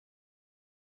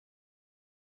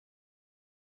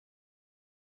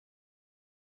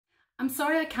I'm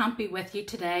sorry I can't be with you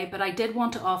today, but I did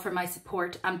want to offer my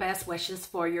support and best wishes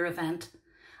for your event.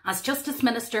 As Justice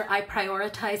Minister, I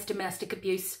prioritise domestic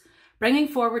abuse, bringing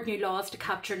forward new laws to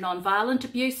capture non-violent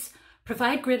abuse,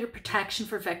 provide greater protection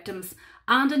for victims,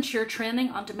 and ensure training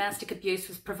on domestic abuse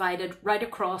was provided right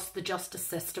across the justice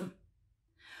system.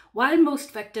 While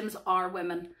most victims are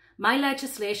women, my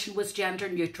legislation was gender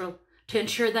neutral to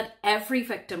ensure that every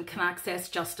victim can access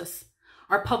justice.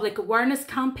 Our public awareness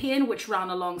campaign, which ran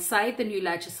alongside the new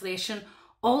legislation,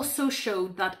 also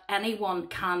showed that anyone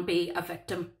can be a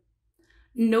victim.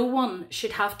 No one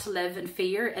should have to live in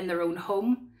fear in their own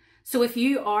home. So if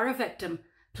you are a victim,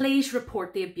 please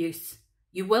report the abuse.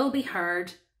 You will be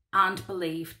heard and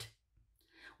believed.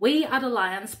 We at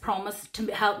Alliance promise to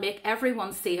help make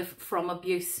everyone safe from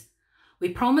abuse.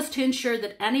 We promise to ensure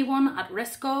that anyone at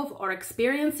risk of or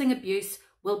experiencing abuse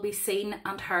will be seen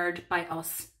and heard by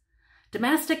us.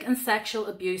 Domestic and sexual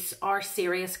abuse are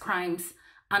serious crimes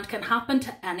and can happen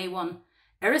to anyone,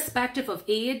 irrespective of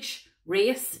age,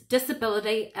 race,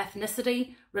 disability,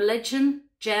 ethnicity, religion,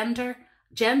 gender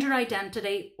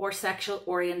identity, or sexual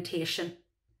orientation.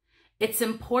 It's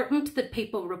important that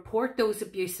people report those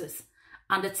abuses,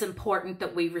 and it's important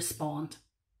that we respond.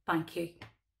 Thank you.